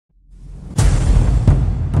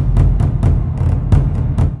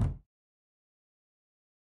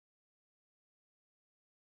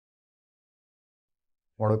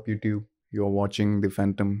What up, YouTube? You're watching The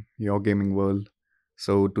Phantom, your gaming world.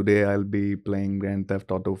 So, today I'll be playing Grand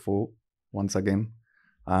Theft Auto 4 once again,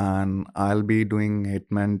 and I'll be doing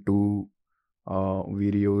Hitman 2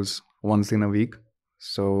 videos once in a week.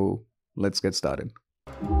 So, let's get started.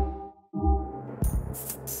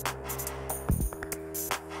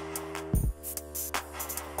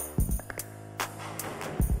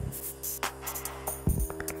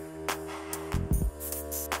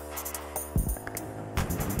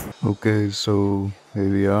 Okay, so here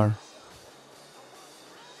we are.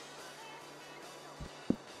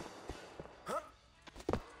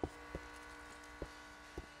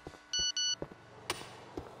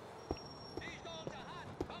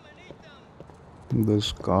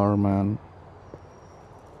 This car, man.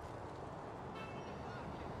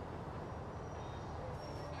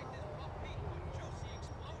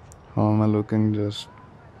 How am I looking? Just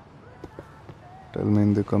tell me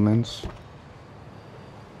in the comments.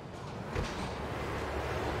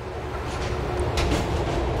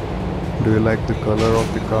 Do you like the color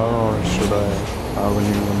of the car, or should I have a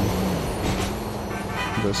new one?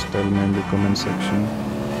 Just tell me in the comment section.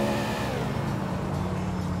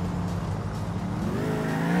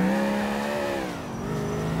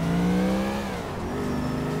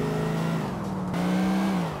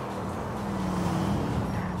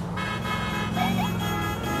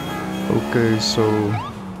 Okay, so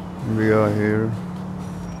we are here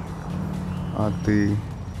at the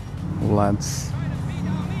Vlad's.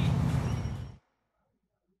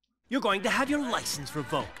 You're going to have your license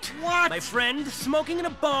revoked. What? My friend, smoking in a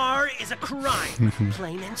bar is a crime.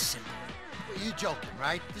 Plain and simple. You're joking,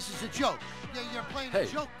 right? This is a joke. You're playing Hey, a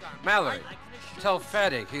joke on me. Mallorie, tell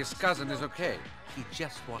Fatty his cousin is okay. He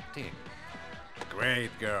just walked in.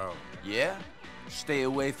 Great girl. Yeah? Stay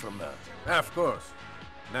away from her. Of course.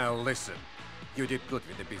 Now listen. You did good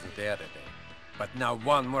with the business the other day. But now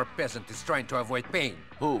one more peasant is trying to avoid pain.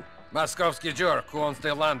 Who? Moskovsky jerk who owns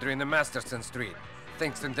the laundry in the Masterson Street.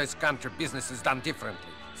 Thinks in this country business is done differently.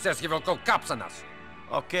 Says he will call cops on us.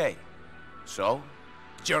 Okay. So?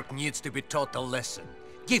 Jerk needs to be taught a lesson.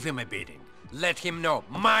 Give him a beating. Let him know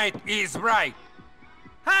might is right.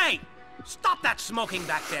 Hey! Stop that smoking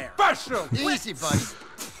back there! Partial! Easy, buddy.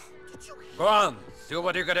 Go on. Do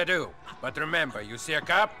what you gotta do. But remember, you see a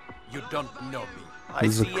cop, you don't know me. I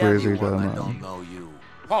He's a see crazy everyone, guy, I man. don't know you.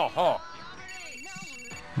 Ho, ho.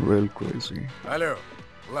 Real crazy. Алло,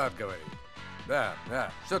 Влад говорит. Да,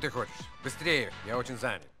 да. Что ты хочешь? Быстрее, я очень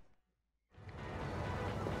занят.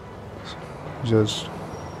 Just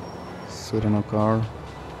sit in a car.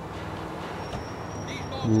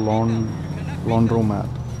 Laundromat.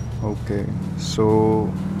 Okay, so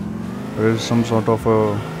there is some sort of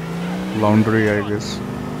a laundry, I guess.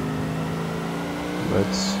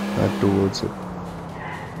 Let's head towards it.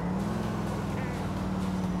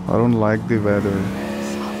 I don't like the weather.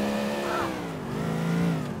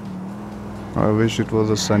 I wish it was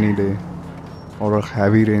a sunny day or a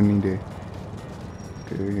heavy rainy day.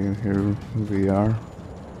 Okay, here we are.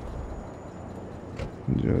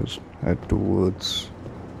 Just head towards.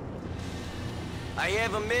 I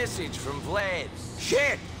have a message from Vlad.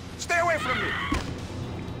 Shit! Stay away from me!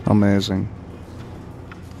 Amazing.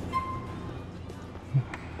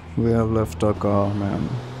 We have left our car, man.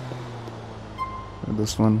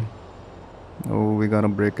 This one. Oh, we gotta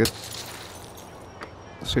break it.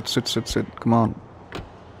 Sit. Come on.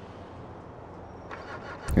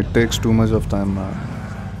 It takes too much of time, man.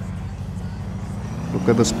 Look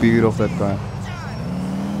at the speed of that guy.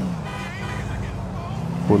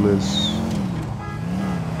 Police.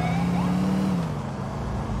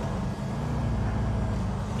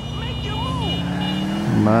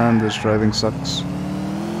 Man, this driving sucks.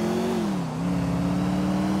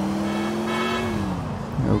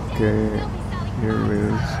 Okay, here it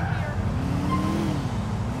is.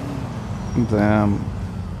 Damn.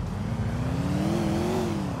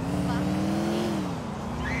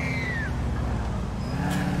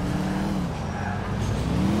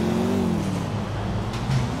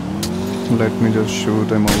 Let me just shoot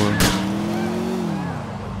him over.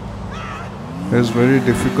 It's very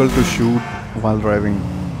difficult to shoot while driving,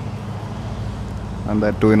 and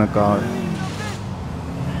that too in a car.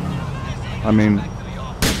 I mean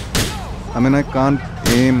I can't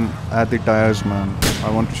aim at the tires, man. I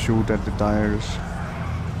want to shoot at the tires.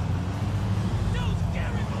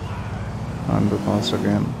 Underpass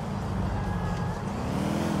again.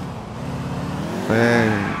 Hey,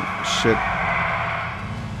 shit.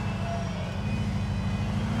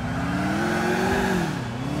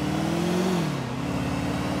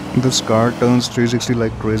 This car turns 360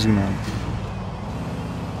 like crazy, man.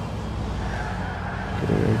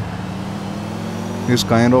 Okay. He's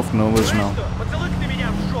kind of nervous now.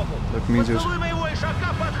 Let me just Pull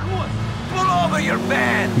over your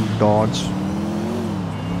van! dodge.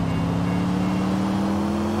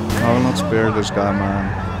 I will not spare this guy, man.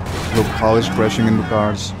 Look how he's crashing into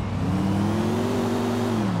cars.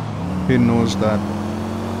 He knows that.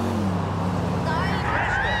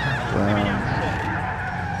 Damn.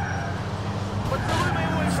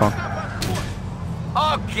 Fuck.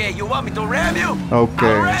 Okay, you want me to ram you?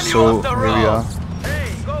 Okay, so here we are.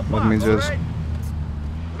 Let me just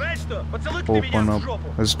open up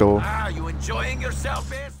his door. Ah, you enjoying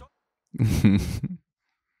yourself, asshole?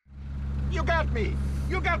 You got me!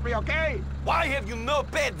 You got me, okay? Why have you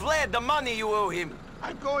not paid Vlad the money you owe him?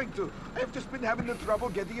 I'm going to. I've just been having the trouble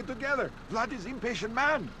getting it together. Vlad is impatient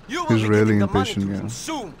man. You will He's be really getting the money impatient, to yeah. him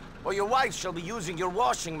soon, or your wife shall be using your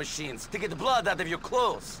washing machines to get the blood out of your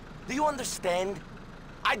clothes. Do you understand?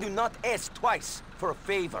 I do not ask twice for a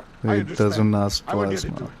favor. He doesn't ask I will twice,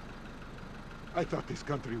 get it to man. it. I thought this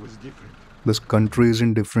country was different. This country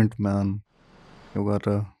isn't different, man. You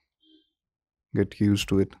gotta get used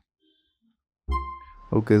to it.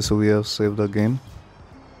 Okay, so we have saved the game.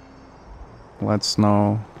 Let's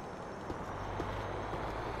now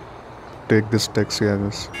take this taxi, I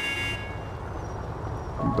guess.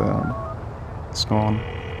 Then it's gone.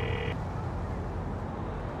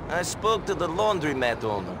 I spoke to the laundromat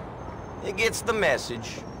owner. He gets the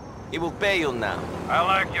message. He will pay you now. I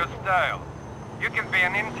like your style. You can be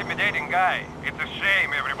an intimidating guy. It's a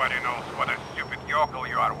shame everybody knows what a stupid yokel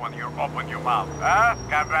you are when you open your mouth. Huh?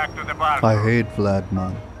 Come back to the bar. I hate Vlad,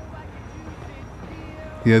 man.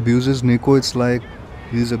 He abuses Niko, it's like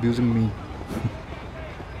he's abusing me.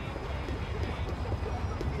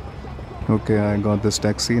 Okay, I got this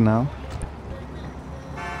taxi now.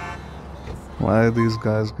 Why these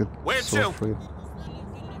guys get Where so to? afraid?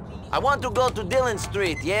 I want to go to Dillon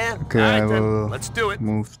Street, yeah? Okay, I will Let's do it.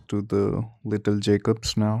 move to the Little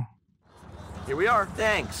Jacobs now. Here we are.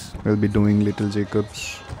 Thanks. We'll be doing Little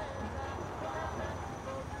Jacobs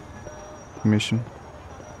mission.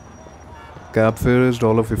 Cab fare is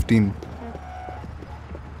 $15.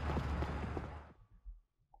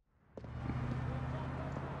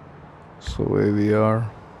 So here we are.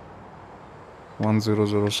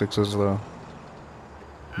 1006 is the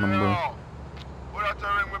number. What are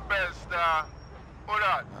doing with best, What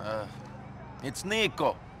are? It's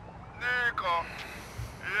Niko. Niko.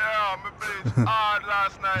 Yeah, me bleached hard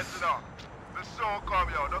last night, you know. The sun come,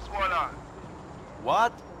 yo. Just hold on.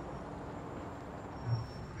 What?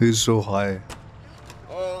 He's so high.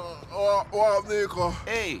 What up, Niko?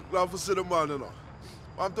 Hey, Glad to see the man, you know.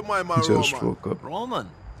 I'm to my man, Just Roman. woke up. Roman.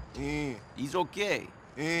 Eh, He's okay.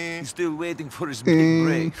 eh, He's still waiting for his big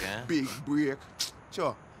break, eh? big break.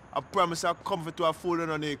 Sure, I promise I'll comfort to a fool in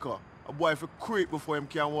a Niko. A boy for creep before him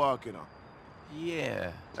can walk, you know.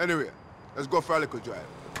 Yeah. Anyway, let's go for a little drive.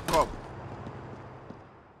 Come.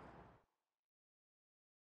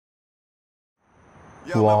 Yeah,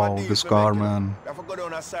 we have a Wow, deal this for car, making. man. We have to go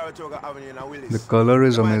down a Saratoga Avenue in a Willis. The color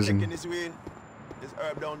is You mind amazing. taking This wheel? This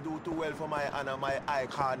herb don't do too well for my hand and my eye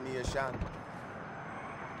coordination.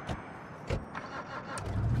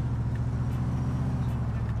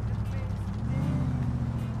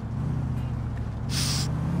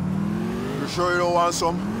 You sure you don't want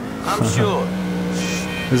some? I'm sure.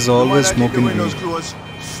 He's You always mind I keep the smoking windows weed closed?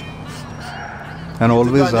 and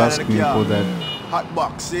always gun down asks in the me car. for that. Hot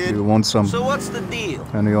box, see Do it? you want some? So what's the deal?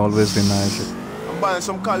 And he always denies it. I'm buying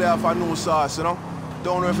some curry off a new sauce, you know?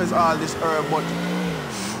 Don't know if it's all this herb, but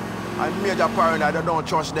I'm major paranoid, I don't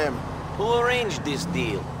trust them. Who arranged this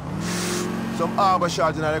deal? Some harbor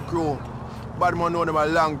shots in the crew. Bad man know them a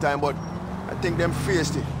long time, but I think them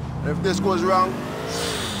faced it. And if this goes wrong,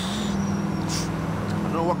 I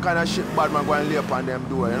don't know what kind of shit bad man going to lay upon them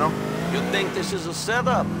door, you know? You think this is a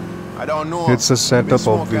setup? I don't know. It's a setup, Been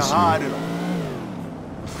smoking obviously. hard, you know?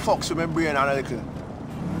 Fucks with my brain a little.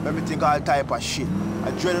 Let me think all type of shit.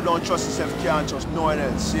 I dread don't trust yourself, can't trust no one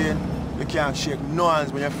else. See? You can't shake no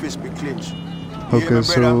hands when your fist be clenched. You hear Okay, me, brother?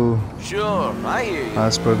 so Sure, I hear you.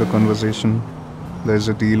 as per the conversation, there's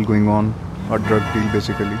a deal going on, a drug deal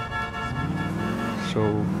basically. So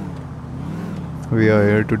we are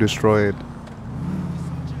here to destroy it.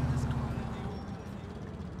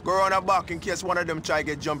 Go around the back in case one of them try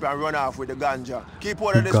get jump and run off with the ganja. Keep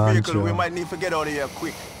out of this vehicle, Ganja. we might need to get out of here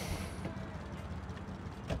quick.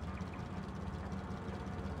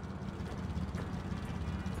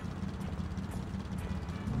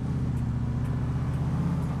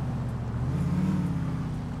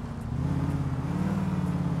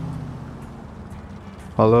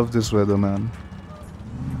 I love this weather, man.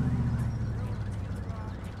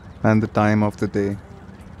 And the time of the day.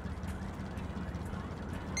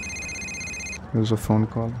 There's a phone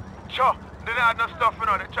call. Sure, they didn't have no stuff, you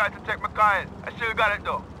know. They tried to take my car in. I still got it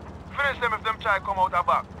though. Finish them if them try to come out the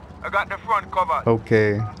back. I got the front covered.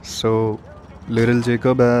 Okay, so little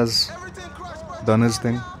Jacob has done his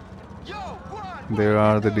thing. There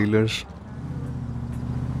are the dealers.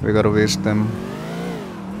 We gotta waste them.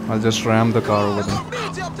 I'll just ram the car over them.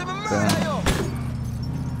 Damn.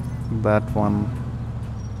 That one.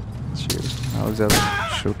 Jeez, I'll just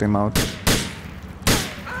shoot him out.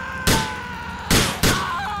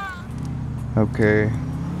 Okay,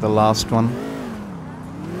 the last one.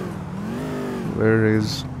 Where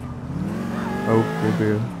is... Okay,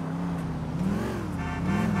 there.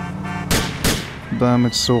 Damn,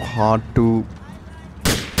 it's so hard to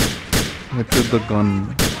hit with the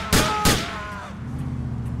gun.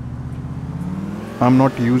 I'm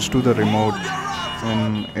not used to the remote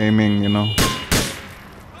in aiming, you know.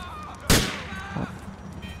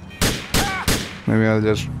 Maybe I'll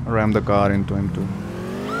just ram the car into him too.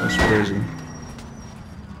 That's crazy.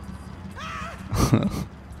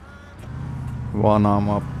 One arm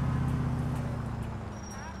up.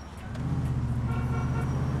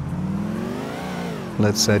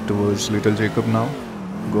 Let's head towards little Jacob now.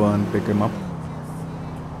 Go and pick him up.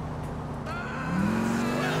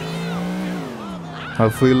 I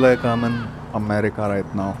feel like I'm in America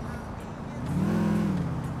right now.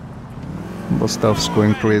 The stuff's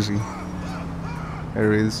going crazy.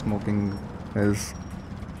 Harry is smoking his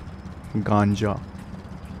ganja.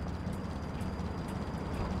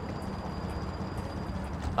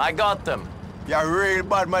 I got them. You're a real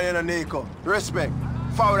bad man, you know, Niko. Respect.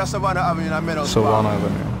 Forward Savannah Avenue in the middle. Savannah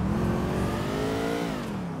Avenue.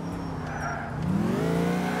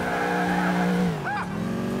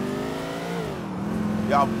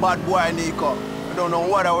 You're a bad boy, Niko. I don't know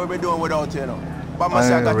what I will be doing without you, know. But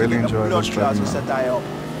I really enjoy this class driving to set I up.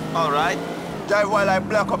 Alright. Drive while I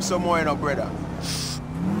black up some more, you know, brother.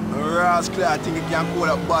 Rascal, I think you can call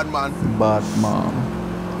a bad man. Bad man.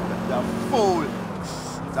 You're a fool.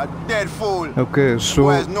 A dead fool. Okay, so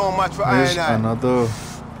There's no match for there's I. another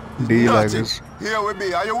deal, I guess. Here we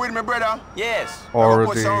be. Are you with me, brother? Yes. Or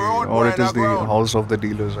put some road or boy it in is the the ground. house of the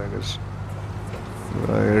dealers, I guess.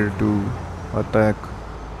 We are here to attack.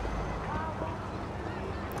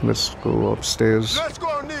 Let's go upstairs. Let's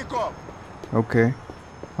go, Niko. Okay,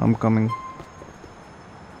 I'm coming.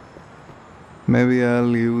 Maybe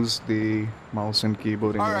I'll use the mouse and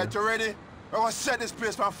keyboard in Alright, here. you ready? I want to set this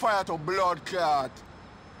place on fire to blood clot.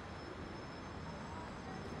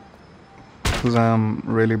 Because I'm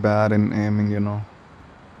really bad in aiming, you know,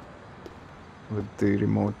 with the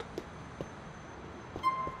remote.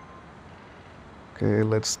 Okay,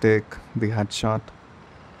 let's take the headshot.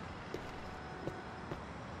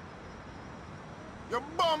 You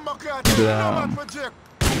bomber clot. Damn.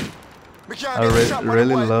 I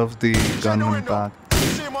really love the gun impact,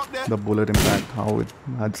 the bullet impact, how it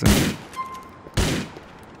adds in.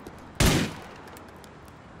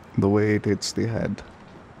 The way it hits the head.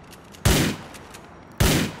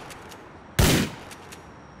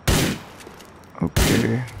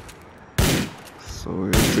 Okay. So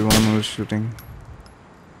here's the one who's shooting.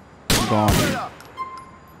 Gone.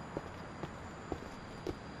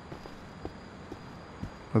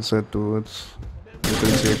 Let's head towards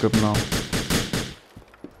little Jacob now.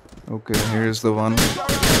 Okay, here's the one.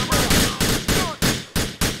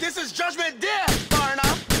 This is Judgment Day,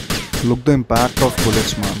 Barna. Look the impact of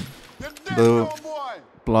bullets, man. The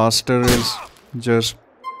plaster is just...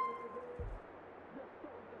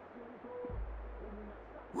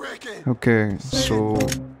 Okay, so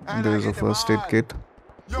there's a first aid kit.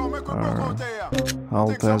 Our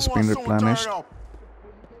health has been replenished.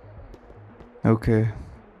 Okay.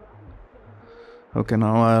 Okay,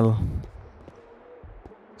 now I'll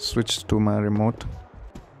switch to my remote.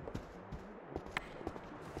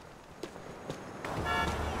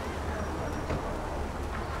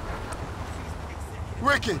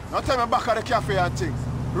 Ricky, now tell me back at the cafe and things.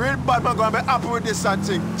 Real bad man gonna be happy with this and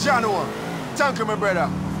thing. Jano, thank you, my brother.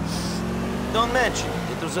 Don't mention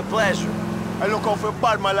it. It was a pleasure. I look out for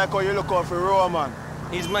bad man like how you look out for Roman.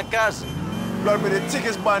 He's my cousin. Blood be the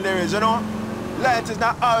thickest band there is, you know? Light is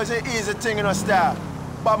not always an easy thing in a style.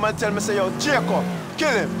 Bad man tell me, say, yo, Jacob, kill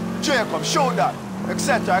him. Jacob, shoot that,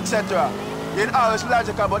 etc., etc. You ain't always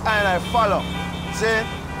logical, but I follow. See?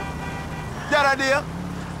 The other day,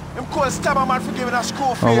 him cold stab a man for giving a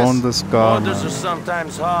school fees. I want this car, Orders man. are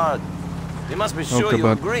sometimes hard. You must be sure Okay, you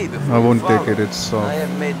but agree before I you won't follow. take it. It's I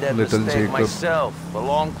have made that little mistake Jacob. myself a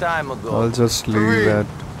long time ago. I'll just leave Real. that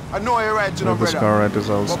I know you're right, you know, with this brother. car at his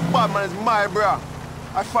house. But bad man is my bro.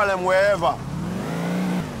 I follow him wherever.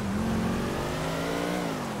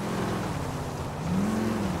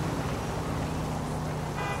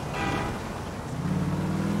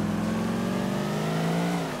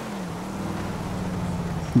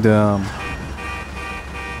 Damn.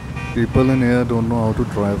 People in here don't know how to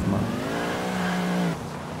drive, man.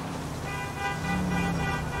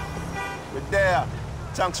 We're there.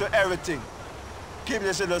 Thanks for everything. Keep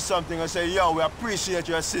this little something and say, yo, we appreciate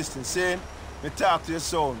your assistance, see? We talk to you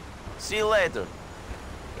soon. See you later.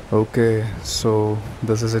 Okay, so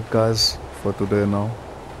this is it, guys, for today now.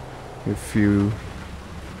 If you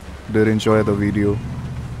did enjoy the video,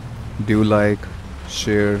 do like,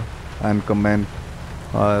 share, and comment.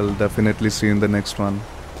 I'll definitely see you in the next one.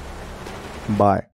 Bye.